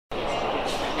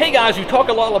Hey guys, we talk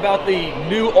a lot about the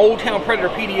new Old Town Predator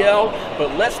PDL,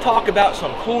 but let's talk about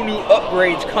some cool new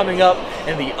upgrades coming up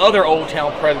in the other Old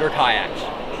Town Predator kayaks.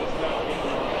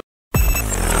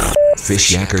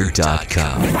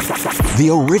 Fishyaker.com, the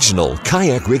original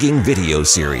kayak rigging video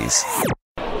series.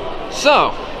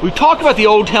 So, we talked about the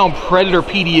Old Town Predator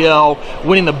PDL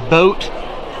winning the boat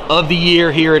of the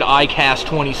year here at ICAST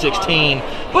 2016,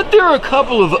 but there are a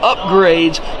couple of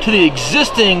upgrades to the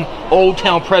existing Old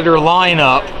Town Predator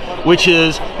lineup, which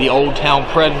is the Old Town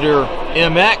Predator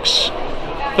MX,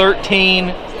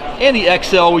 13, and the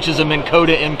XL, which is a Minn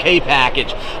Kota MK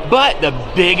package. But the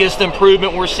biggest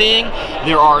improvement we're seeing,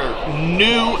 there are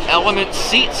new element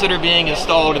seats that are being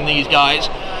installed in these guys.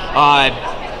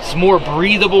 It's a more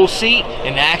breathable seat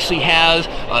and actually has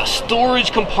a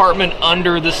storage compartment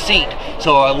under the seat.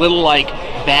 So a little like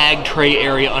bag tray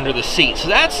area under the seat. So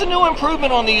that's the new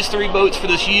improvement on these three boats for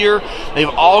this year. They've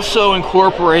also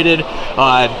incorporated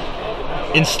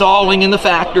installing in the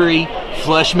factory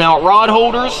flesh mount rod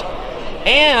holders,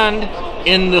 and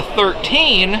in the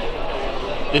 13,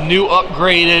 the new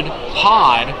upgraded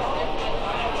pod,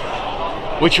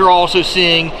 which you're also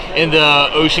seeing in the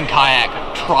ocean kayak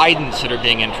tridents that are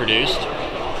being introduced.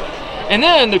 And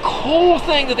then the cool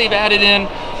thing that they've added in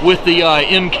with the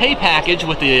MK package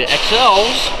with the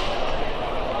XLs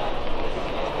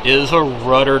is a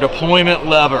rudder deployment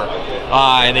lever.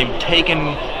 And they've taken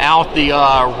out the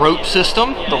rope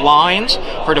system, the lines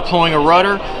for deploying a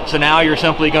rudder. So now you're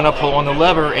simply going to pull on the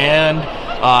lever and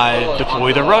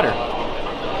deploy the rudder.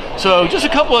 So just a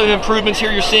couple of improvements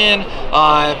here you're seeing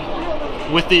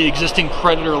with the existing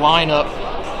Predator lineup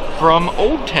from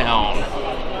Old Town.